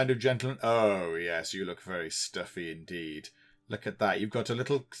like the kind of gentleman. Oh, yes, you look very stuffy indeed. Look at that. You've got a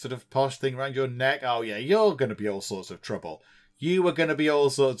little sort of posh thing around your neck. Oh, yeah, you're going to be all sorts of trouble. You are going to be all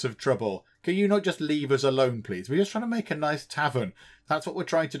sorts of trouble. Can you not just leave us alone, please? We're just trying to make a nice tavern. That's what we're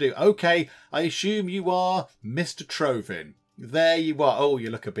trying to do. Okay, I assume you are Mr. Trovin. There you are. Oh, you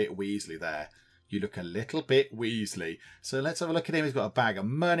look a bit Weasley there. You look a little bit Weasley. So let's have a look at him. He's got a bag of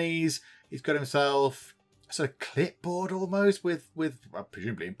monies. He's got himself a sort of clipboard almost with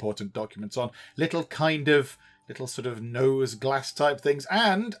presumably important documents on. Little sort of nose glass type things,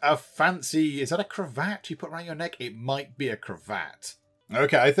 and a fancy, is that a cravat you put around your neck? It might be a cravat.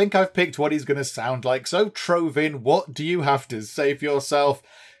 Okay, I think I've picked what he's going to sound like. So, Trovin, what do you have to say for yourself?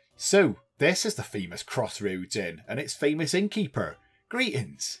 So, this is the famous Crossroads Inn, and its famous innkeeper.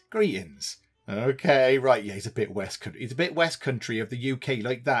 Greetings, greetings. Okay, right, yeah, he's a bit West Country. He's a bit West Country of the UK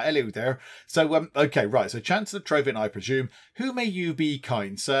like that. Hello there. So, okay, right, so Chancellor Trovin, I presume. Who may you be,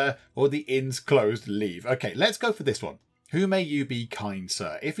 kind sir? Or the inn's closed, leave. Okay, let's go for this one. Who may you be, kind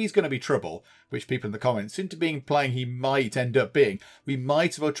sir? If he's going to be trouble, which people in the comments seem to be implying he might end up being, we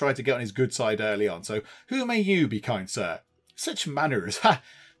might as well try to get on his good side early on. So, who may you be, kind sir? Such manners. Ha!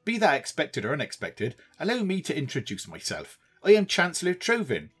 Be that expected or unexpected, allow me to introduce myself. I am Chancellor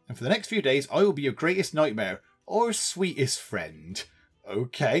Trovin, and for the next few days I will be your greatest nightmare, or sweetest friend.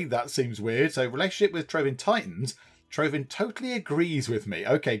 Okay, that seems weird. So, relationship with Trovin Titans, Trovin totally agrees with me.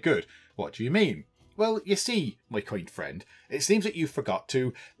 Okay, good. What do you mean? Well, you see, my kind friend, it seems that you forgot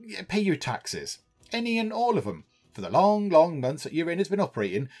to pay your taxes. Any and all of them. For the long, long months that your inn has been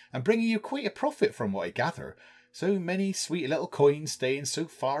operating, and bringing you quite a profit from what I gather. So many sweet little coins staying so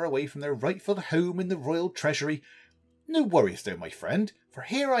far away from their rightful home in the royal treasury. No worries though, my friend, for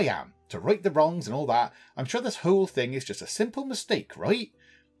here I am, to right the wrongs and all that. I'm sure this whole thing is just a simple mistake, right?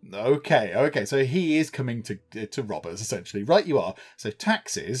 Okay, so he is coming to rob us, essentially. Right you are. So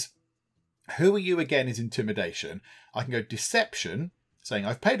taxes, who are you again is intimidation. I can go deception, saying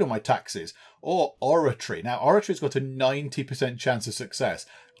I've paid all my taxes, or oratory. Now, oratory's got a 90% chance of success.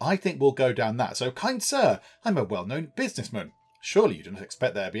 I think we'll go down that. So, kind sir, I'm a well-known businessman. Surely you don't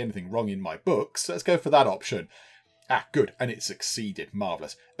expect there to be anything wrong in my books. Let's go for that option. Good, and it succeeded.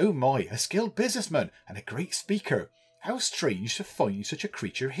 Marvellous. Oh my, a skilled businessman and a great speaker. How strange to find such a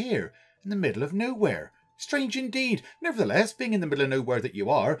creature here, in the middle of nowhere. Strange indeed. Nevertheless, being in the middle of nowhere that you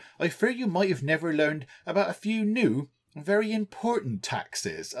are, I fear you might have never learned about a few new, very important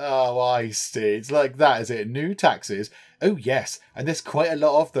taxes. Oh, I see. It's like that, is it? New taxes? Oh yes, and there's quite a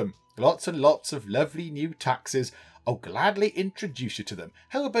lot of them. Lots and lots of lovely new taxes. I'll gladly introduce you to them.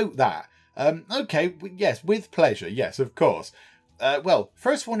 How about that? Okay, yes, with pleasure, yes, of course. Well,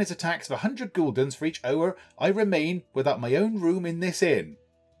 first one is a tax of 100 guldens for each hour I remain without my own room in this inn.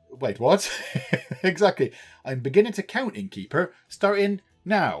 Wait, what? Exactly. I'm beginning to count, innkeeper, starting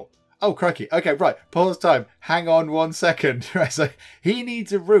now. Oh, crikey. Okay, right. Pause time. Hang on 1 second. Right, so he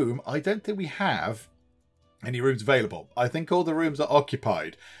needs a room. I don't think we have any rooms available. I think all the rooms are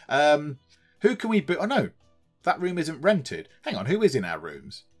occupied. Who can we book? Oh, no. That room isn't rented. Hang on. Who is in our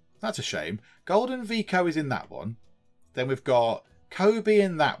rooms? That's a shame. Golden Vico is in that one. Then we've got Kobe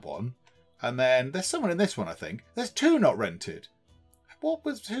in that one. And then there's someone in this one, I think. There's 2 not rented.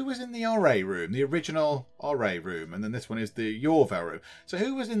 Who was in the Hurrah room? The original Hurrah room. And then this one is the Yorvel room. So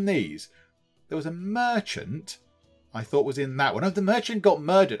who was in these? There was a merchant I thought was in that one. Oh, the merchant got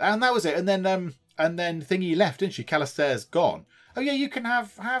murdered. And that was it. And then Thingy left, didn't she? Calistair's gone. Oh, yeah, you can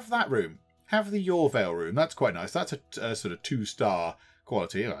have that room. Have the Yorvel room. That's quite nice. That's a sort of 2-star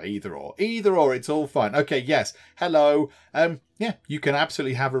quality. Either or. Either or, it's all fine. Okay, yes. Hello. Yeah, you can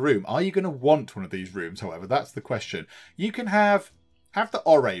absolutely have a room. Are you going to want one of these rooms, however? That's the question. You can have the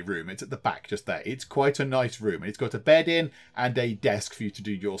Hurrah room. It's at the back just there. It's quite a nice room. It's got a bed in and a desk for you to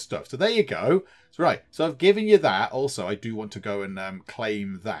do your stuff. So there you go. So, right. So I've given you that. Also, I do want to go and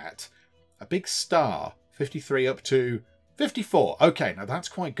claim that. A big star. 53 up to 54. Okay, now that's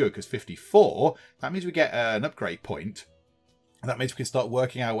quite good because 54, that means we get an upgrade point. And that means we can start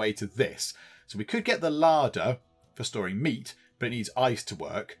working our way to this. So we could get the larder for storing meat, but it needs ice to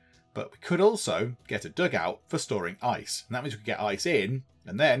work. But we could also get a dugout for storing ice. And that means we can get ice in.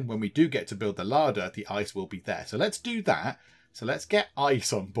 And then when we do get to build the larder, the ice will be there. So let's do that. So let's get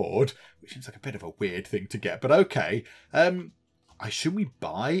ice on board, which seems like a bit of a weird thing to get. But okay. Should we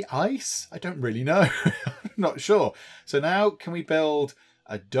buy ice? I don't really know. I'm not sure. So now can we build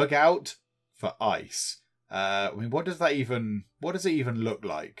a dugout for ice? I mean, what does it even look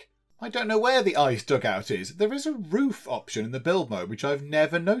like? I don't know where the ice dugout is. There is a roof option in the build mode, which I've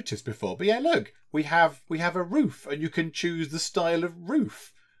never noticed before. But yeah, look, we have a roof, and you can choose the style of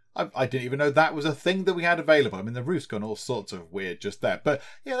roof. I didn't even know that was a thing that we had available. I mean, the roof's gone all sorts of weird just there. But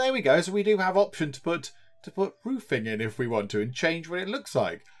yeah, there we go. So we do have option to put roofing in if we want to and change what it looks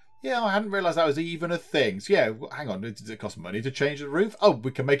like. Yeah, I hadn't realised that was even a thing. So yeah, hang on. Does it cost money to change the roof? Oh,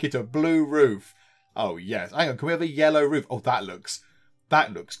 we can make it a blue roof. Oh yes. Hang on. Can we have a yellow roof? Oh, that looks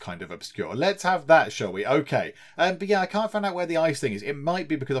kind of obscure. Let's have that, shall we? Okay. But yeah, I can't find out where the ice thing is. It might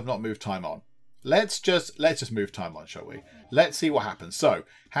be because I've not moved time on. Let's just move time on, shall we? Let's see what happens. So,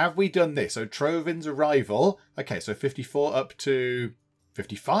 have we done this? So, Trovin's arrival. Okay, so 54 up to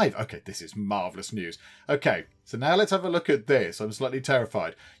 55. Okay, this is marvellous news. Okay, so now let's have a look at this. I'm slightly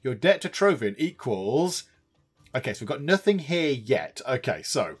terrified. Your debt to Trovin equals... Okay, so we've got nothing here yet. Okay,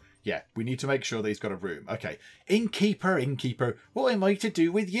 so... Yeah, we need to make sure that he's got a room. Okay. Innkeeper, what am I to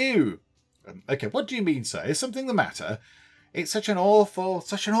do with you? Okay, what do you mean, sir? Is something the matter? It's such an awful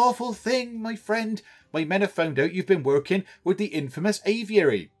thing, my friend. My men have found out you've been working with the infamous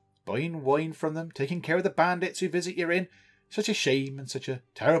Aviary. Buying wine from them, taking care of the bandits who visit your inn. Such a shame and such a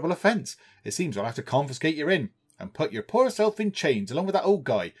terrible offence. It seems I'll have to confiscate your inn and put your poor self in chains along with that old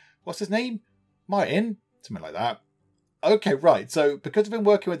guy. What's his name? Martyn? Something like that. Okay, right. So, because I've been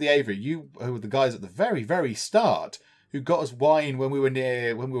working with the Aviary, you were the guys at the very, very start who got us wine when we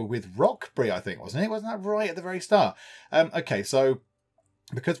were with Rockbury, I think, wasn't it? Wasn't that right at the very start? Okay, so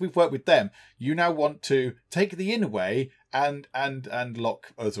because we've worked with them, you now want to take the inn away and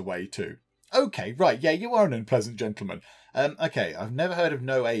lock us away too. Okay, right. Yeah, you are an unpleasant gentleman. Okay, I've never heard of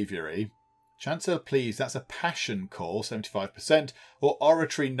no Aviary. Chancellor, please, that's a passion call, 75%, or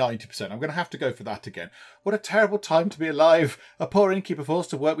oratory, 90%. I'm going to have to go for that again. What a terrible time to be alive. A poor innkeeper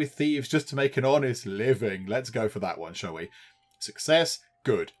forced to work with thieves just to make an honest living. Let's go for that one, shall we? Success,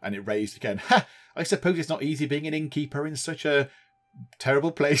 good. And it raised again. Ha! I suppose it's not easy being an innkeeper in such a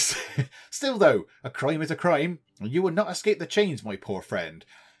terrible place. Still, though, a crime is a crime. You will not escape the chains, my poor friend.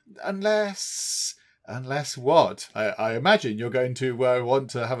 Unless what? I imagine you're going to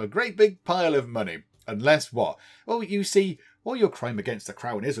want to have a great big pile of money. Unless what? Well, you see, while your crime against the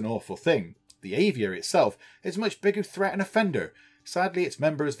crown is an awful thing, the Aviary itself is a much bigger threat and offender. Sadly, its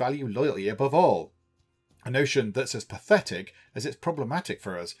members value loyalty above all. A notion that's as pathetic as it's problematic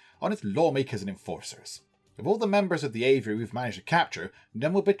for us, honest lawmakers and enforcers. Of all the members of the Aviary we've managed to capture,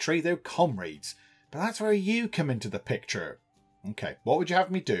 none will betray their comrades. But that's where you come into the picture. Okay, what would you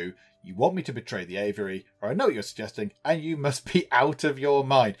have me do? You want me to betray the Aviary, or I know what you're suggesting, and you must be out of your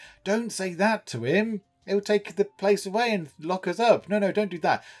mind. Don't say that to him. He'll take the place away and lock us up. No, don't do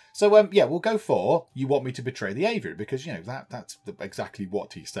that. So, yeah, we'll go for you want me to betray the Aviary, because, you know, that's exactly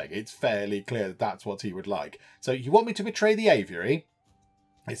what he's saying. It's fairly clear that that's what he would like. So, you want me to betray the Aviary?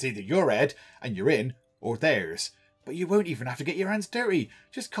 It's either your head and you're in, or theirs. But you won't even have to get your hands dirty.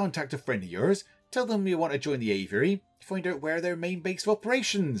 Just contact a friend of yours. Tell them you want to join the Aviary. Find out where their main base of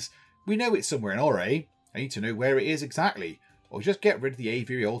operations. We know it's somewhere in Hurrah. I need to know where it is exactly. or just get rid of the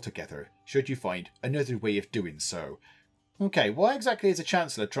aviary altogether, should you find another way of doing so. Okay, why exactly is the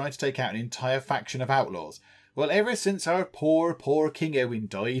Chancellor trying to take out an entire faction of outlaws? Well, ever since our poor King Owen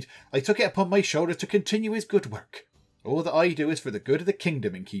died, I took it upon my shoulders to continue his good work. All that I do is for the good of the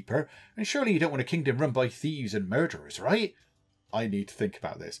kingdom, innkeeper, and surely you don't want a kingdom run by thieves and murderers, right? I need to think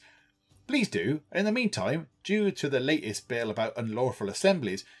about this. Please do, and in the meantime, due to the latest bill about unlawful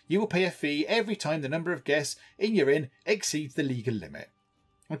assemblies, you will pay a fee every time the number of guests in your inn exceeds the legal limit.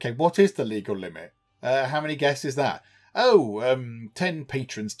 Okay, what is the legal limit? How many guests is that? Oh, 10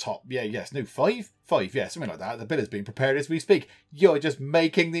 patrons top. Yeah, yes, no, 5? 5, yeah, something like that. The bill is being prepared as we speak. You're just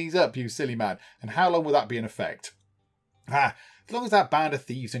making these up, you silly man. And how long will that be in effect? As long as that band of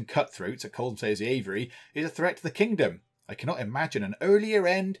thieves and cutthroats at Colmsay's Aviary is a threat to the kingdom. I cannot imagine an earlier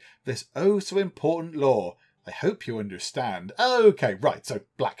end of this oh so important law. I hope you understand. Okay, right, so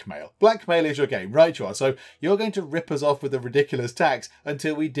blackmail. Blackmail is your game, right you are. So you're going to rip us off with a ridiculous tax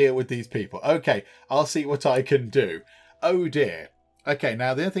until we deal with these people. Okay, I'll see what I can do. Oh dear. Okay,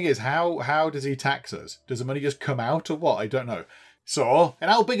 now the other thing is, how does he tax us? Does the money just come out or what? I don't know. So, in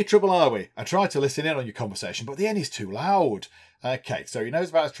how big a trouble are we? I tried to listen in on your conversation, but the inn is too loud. Okay, so he knows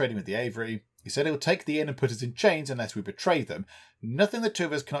about us trading with the Aviary. He said he'll take the inn and put us in chains unless we betray them. Nothing the two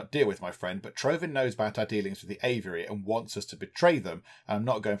of us cannot deal with, my friend, but Trovin knows about our dealings with the Aviary and wants us to betray them. And I'm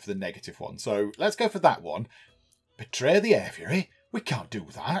not going for the negative one, so let's go for that one. Betray the Aviary? We can't do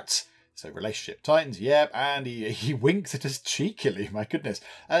that. So relationship tightens, yep, and he winks at us cheekily, my goodness.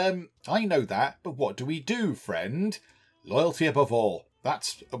 I know that, but what do we do, friend? Loyalty above all.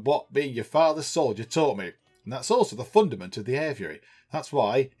 That's what being your father's soldier taught me. And that's also the fundament of the Aviary. That's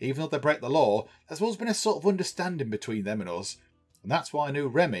why, even though they break the law, there's always been a sort of understanding between them and us. And that's why I knew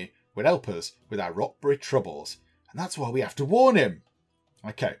Remy would help us with our Rockbury troubles. And that's why we have to warn him.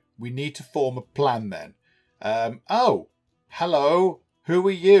 Okay, we need to form a plan then. Oh, hello, who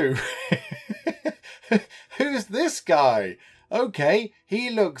are you? Who's this guy? Okay, he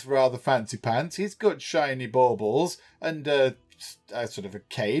looks rather fancy pants. He's got shiny baubles and sort of a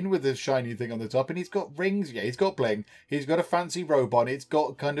cane with a shiny thing on the top, and he's got rings. Yeah, he's got bling. He's got a fancy robe on. It's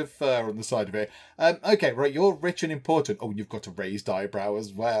got kind of fur on the side of it. Okay, right, you're rich and important. Oh, and you've got a raised eyebrow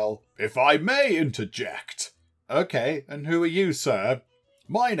as well. If I may interject. Okay, and who are you, sir?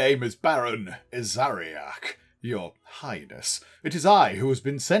 My name is Baron Ezariach, your highness. It is I who has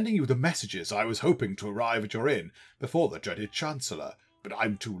been sending you the messages I was hoping to arrive at your inn before the dreaded Chancellor, but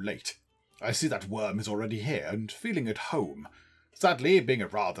I'm too late. I see that worm is already here and feeling at home. Sadly, being a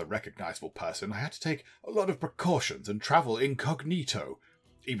rather recognisable person, I had to take a lot of precautions and travel incognito.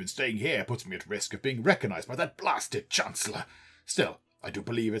 Even staying here puts me at risk of being recognised by that blasted Chancellor. Still, I do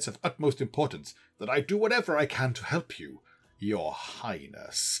believe it's of utmost importance that I do whatever I can to help you, your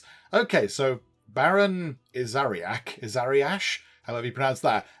highness. Okay, so Baron Ezariach, however you pronounce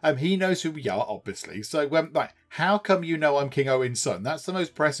that, he knows who we are, obviously. So, right, how come you know I'm King Owen's son? That's the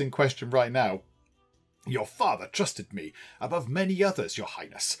most pressing question right now. Your father trusted me above many others, your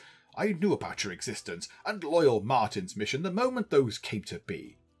highness. I knew about your existence and loyal Martyn's mission the moment those came to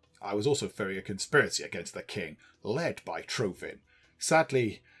be. I was also fearing a conspiracy against the king, led by Trovin.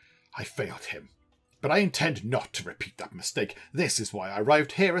 Sadly, I failed him. But I intend not to repeat that mistake. This is why I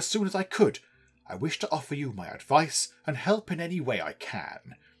arrived here as soon as I could. I wish to offer you my advice and help in any way I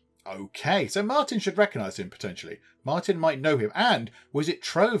can. Okay, so Martyn should recognise him, potentially. Martyn might know him. And was it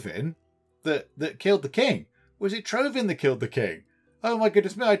Trovin that killed the king? Was it Trovin that killed the king? Oh my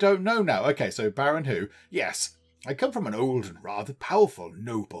goodness me, I don't know now. Okay, so Baron who? Yes, I come from an old and rather powerful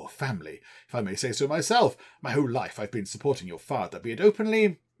noble family, if I may say so myself. My whole life I've been supporting your father, be it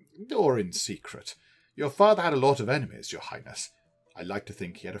openly or in secret. Your father had a lot of enemies, your highness. I like to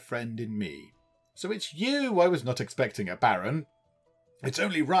think he had a friend in me. So it's you. I was not expecting a baron. It's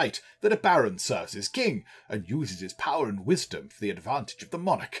only right that a baron serves his king and uses his power and wisdom for the advantage of the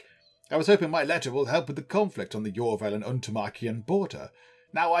monarch. I was hoping my letter will help with the conflict on the Yorvel and Untermarkian border.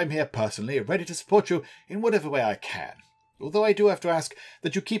 Now I'm here personally, ready to support you in whatever way I can. Although I do have to ask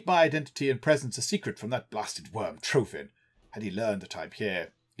that you keep my identity and presence a secret from that blasted worm, Trovin. Had he learned that I'm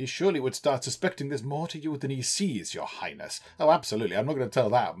here, he surely would start suspecting there's more to you than he sees, your highness. Oh, absolutely. I'm not going to tell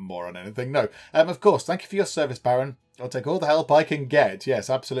that more on anything. No. Of course, thank you for your service, Baron. I'll take all the help I can get. Yes,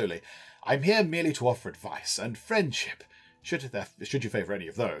 absolutely. I'm here merely to offer advice and friendship. Should you favour any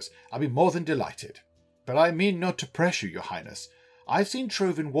of those, I'll be more than delighted. But I mean not to press you, your highness. I've seen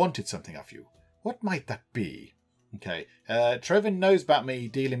Trovin wanted something of you. What might that be? Okay, Trovin knows about me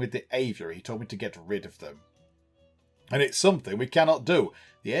dealing with the Aviary. He told me to get rid of them. And it's something we cannot do.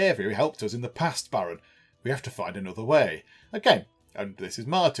 The Aviary helped us in the past, Baron. We have to find another way. Okay, And this is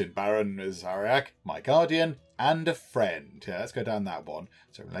Martyn, Baron Ezariach, my guardian, and a friend. Yeah, let's go down that one.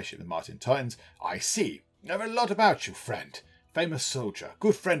 So, relationship with Martyn Titans. I see. I know a lot about you, friend. Famous soldier,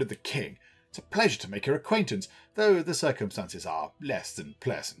 good friend of the king. It's a pleasure to make your acquaintance, though the circumstances are less than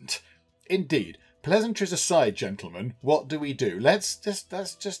pleasant. Indeed. Pleasantries aside, gentlemen, what do we do? Let's just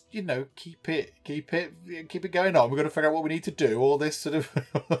you know, keep it going on. We've got to figure out what we need to do. All this sort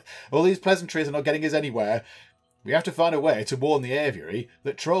of all these pleasantries are not getting us anywhere. We have to find a way to warn the Aviary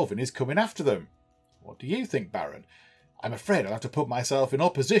that Trovin is coming after them. What do you think, Baron? I'm afraid I'll have to put myself in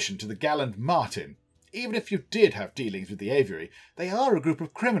opposition to the gallant Martyn. Even if you did have dealings with the Aviary, they are a group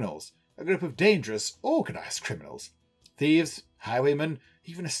of criminals, a group of dangerous, organised criminals. Thieves, highwaymen,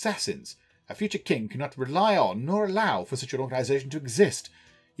 even assassins. A future king cannot rely on nor allow for such an organisation to exist.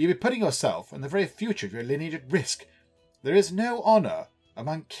 You'll be putting yourself and the very future of your lineage at risk. There is no honour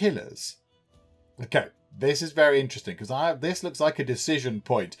among killers. Okay, this is very interesting because this looks like a decision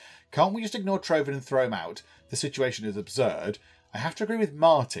point. Can't we just ignore Trovin and throw him out? The situation is absurd. I have to agree with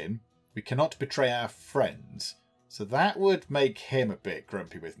Martyn. We cannot betray our friends. So that would make him a bit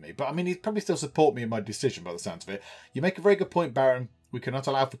grumpy with me. But I mean, he'd probably still support me in my decision by the sounds of it. You make a very good point, Baron. We cannot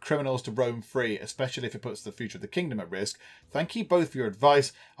allow for criminals to roam free, especially if it puts the future of the kingdom at risk. Thank you both for your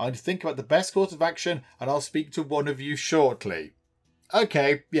advice. I'm going to think about the best course of action, and I'll speak to one of you shortly.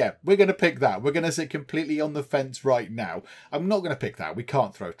 Okay, yeah, we're going to pick that. We're going to sit completely on the fence right now. I'm not going to pick that. We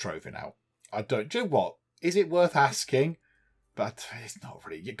can't throw Trovin out. Do you know what? Is it worth asking? But it's not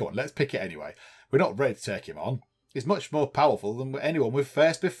really. Go on, let's pick it anyway. We're not ready to take him on. He's much more powerful than anyone we've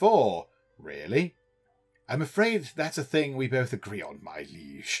faced before. Really? I'm afraid that's a thing we both agree on, my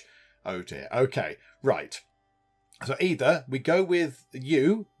liege. Oh dear. Okay, right. So either we go with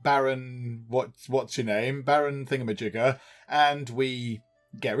you, Baron, what's your name? Baron Thingamajigger, and we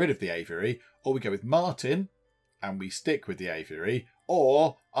get rid of the Aviary, or we go with Martyn, and we stick with the Aviary,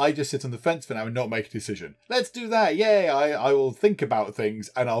 or I just sit on the fence for now and not make a decision. Let's do that. Yay, I will think about things,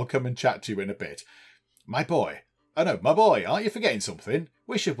 and I'll come and chat to you in a bit. My boy. Oh no, my boy, aren't you forgetting something?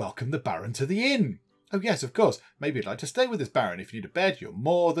 We should welcome the Baron to the inn. Oh yes, of course. Maybe you'd like to stay with us, Baron. If you need a bed, you're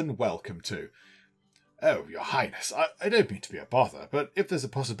more than welcome to. Oh, your highness, I don't mean to be a bother, but if there's a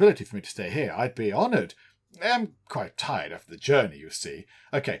possibility for me to stay here, I'd be honoured. I'm quite tired after the journey, you see.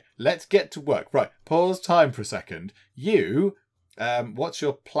 Okay, let's get to work. Right, pause time for a second. You, what's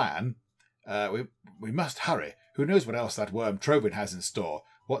your plan? We must hurry. Who knows what else that worm Trovin has in store?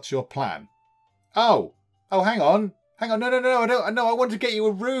 What's your plan? Oh, hang on. No, I want to get you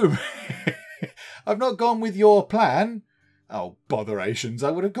a room. I've not gone with your plan. Oh, botherations.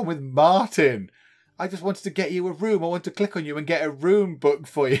 I would have gone with Martyn. I just wanted to get you a room. I want to click on you and get a room booked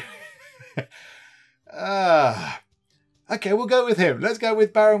for you. Okay, we'll go with him. Let's go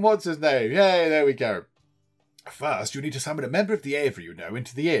with Baron What's-His-Name. Yay, there we go. First, you need to summon a member of the Aviary you know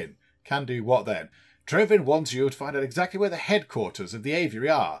into the inn. Can do what then? Trovin wants you to find out exactly where the headquarters of the Aviary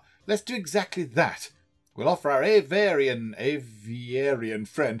are. Let's do exactly that. We'll offer our Aviarian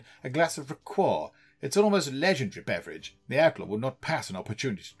friend a glass of liqueur. It's an almost legendary beverage. The outlaw will not pass an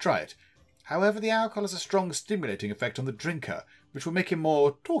opportunity to try it. However, the alcohol has a strong stimulating effect on the drinker, which will make him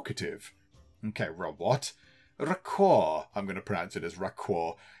more talkative. Okay, what? Liqueur. I'm going to pronounce it as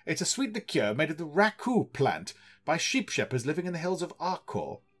liqueur. It's a sweet liqueur made of the raku plant by sheep shepherds living in the hills of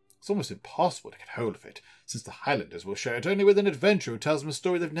Arcor. It's almost impossible to get hold of it, since the Highlanders will share it only with an adventurer who tells them a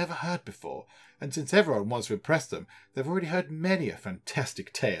story they've never heard before, and since everyone wants to impress them, they've already heard many a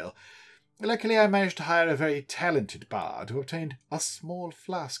fantastic tale. Luckily, I managed to hire a very talented bard who obtained a small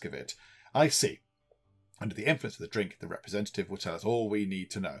flask of it. I see. Under the influence of the drink, the representative will tell us all we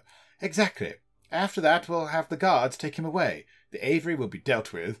need to know. Exactly. After that, we'll have the guards take him away. The Aviary will be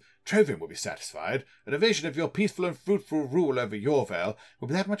dealt with. Trovin will be satisfied, and a vision of your peaceful and fruitful rule over Yorvale will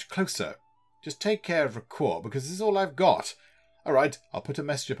be that much closer. Just take care of Raquor, because this is all I've got. All right, I'll put a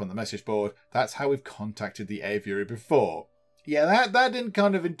message up on the message board. That's how we've contacted the Aviary before. Yeah, that didn't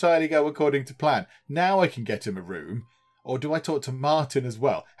kind of entirely go according to plan. Now I can get him a room. Or do I talk to Martyn as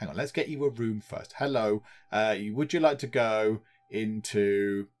well? Hang on, let's get you a room first. Hello. Would you like to go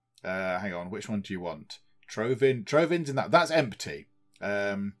into... hang on, which one do you want? Trovin. Trovin's in that. That's empty.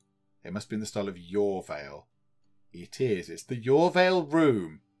 It must be in the style of Yorvale. It is. It's the Yorvale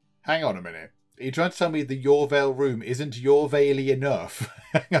room. Hang on a minute. Are you trying to tell me the Yorvale room isn't Yorvale-y enough?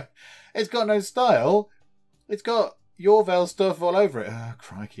 It's got no style. It's got Yorvale stuff all over it. Oh,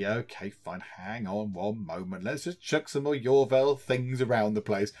 crikey. Okay, fine. Hang on one moment. Let's just chuck some more Yorvale things around the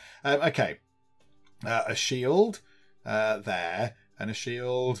place. Okay. A shield there. And a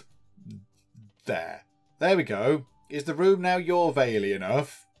shield there. There we go. Is the room now Yorvale-y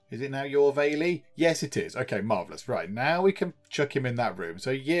enough? Is it now your Veilie? Yes, it is. Okay, marvellous. Right, now we can chuck him in that room. So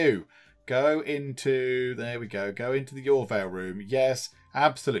you go into... There we go. Go into the Your Veil room. Yes,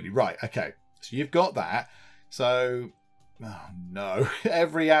 absolutely. Right, okay. So you've got that. So... Oh, no.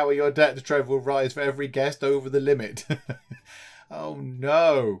 Every hour your debt to Trovin will rise for every guest over the limit. Oh,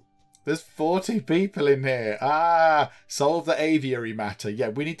 no. There's 40 people in here. Ah, solve the aviary matter. Yeah,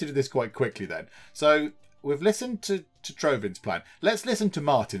 we need to do this quite quickly then. So we've listened to Trovin's plan. Let's listen to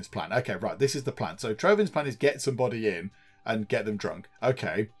Martyn's plan. Okay, right, this is the plan. So Trovin's plan is get somebody in and get them drunk.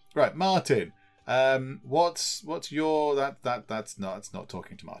 Okay, right, Martyn. What's your... That's not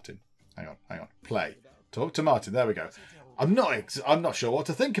talking to Martyn. Hang on. Play. Talk to Martyn. There we go. I'm not sure what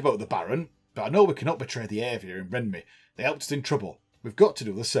to think about the Baron, but I know we cannot betray the Aviary and Renmi. They helped us in trouble. We've got to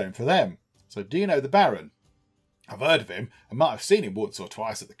do the same for them. So do you know the Baron? I've heard of him and might have seen him once or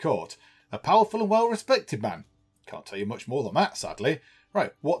twice at the court. A powerful and well-respected man. Can't tell you much more than that, sadly.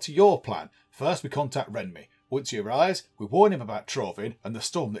 Right, what's your plan? First we contact Renmi. Once he arrives, we warn him about Trovin and the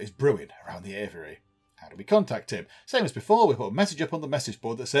storm that is brewing around the Aviary. How do we contact him? Same as before, we put a message up on the message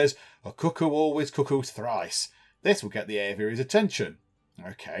board that says, a cuckoo always cuckoos thrice. This will get the Aviary's attention.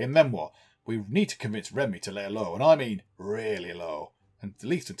 Okay, and then what? We need to convince Renmi to lay low, and I mean really low. And at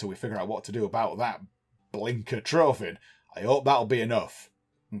least until we figure out what to do about that blinker Trovin. I hope that'll be enough.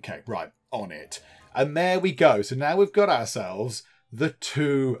 Okay, right, on it. And there we go. So now we've got ourselves the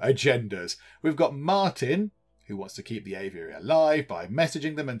two agendas. We've got Martyn, who wants to keep the Aviary alive by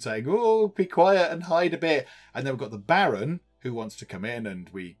messaging them and saying, oh, be quiet and hide a bit. And then we've got the Baron, who wants to come in and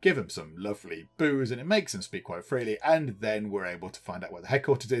we give him some lovely booze and it makes them speak quite freely. And then we're able to find out where the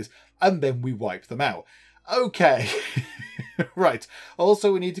headquarters is and then we wipe them out. Okay. Right.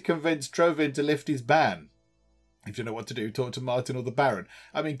 Also, we need to convince Trovin to lift his ban. If you know what to do, talk to Martyn or the Baron.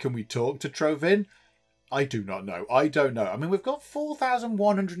 I mean, can we talk to Trovin? I do not know. I don't know. I mean, we've got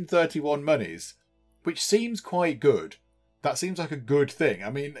 4,131 monies, which seems quite good. That seems like a good thing. I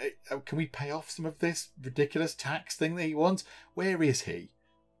mean, can we pay off some of this ridiculous tax thing that he wants? Where is he?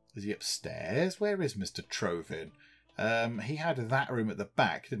 Is he upstairs? Where is Mr. Trovin? He had that room at the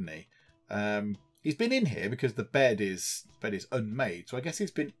back, didn't he? He's been in here because the bed is unmade. So I guess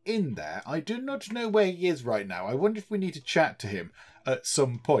he's been in there. I do not know where he is right now. I wonder if we need to chat to him at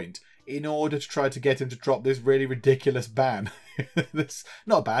some point in order to try to get him to drop this really ridiculous ban. This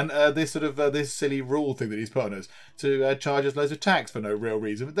this silly rule thing that he's put on us to charge us loads of tax for no real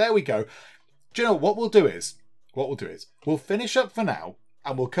reason. But there we go. Do you know what we'll do is we'll finish up for now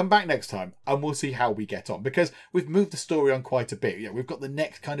and we'll come back next time and we'll see how we get on, because we've moved the story on quite a bit. Yeah, we've got the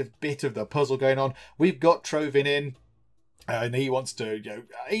next kind of bit of the puzzle going on. We've got Trovin in. And he wants to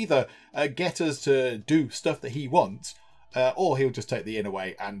either get us to do stuff that he wants, or he'll just take the inn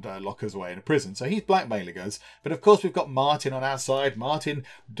away and lock us away in a prison. So he's blackmailing us. But of course we've got Martyn on our side. Martyn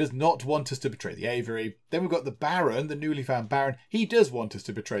does not want us to betray the Aviary. Then we've got the Baron, the newly found Baron. He does want us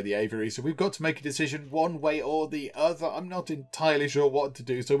to betray the Aviary. So we've got to make a decision one way or the other. I'm not entirely sure what to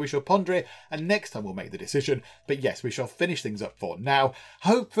do. So we shall ponder it. And next time we'll make the decision. But yes, we shall finish things up for now.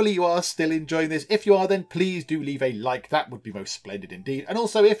 Hopefully you are still enjoying this. If you are, then please do leave a like. That would be most splendid indeed. And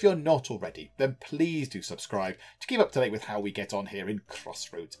also, if you're not already, then please do subscribe to keep up to date with how we get on here in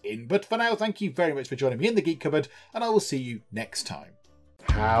Crossroads Inn. But for now, thank you very much for joining me in the Geek Cupboard, and I will see you next time.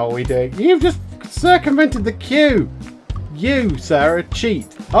 How are we doing? You've just circumvented the queue. You, sir, a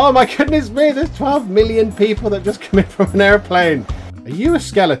cheat. Oh my goodness me, there's 12 million people that just come in from an airplane. Are you a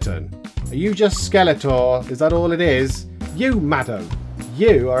skeleton? Are you just Skeletor? Is that all it is? You, madam.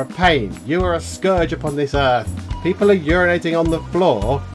 You are a pain. You are a scourge upon this earth. People are urinating on the floor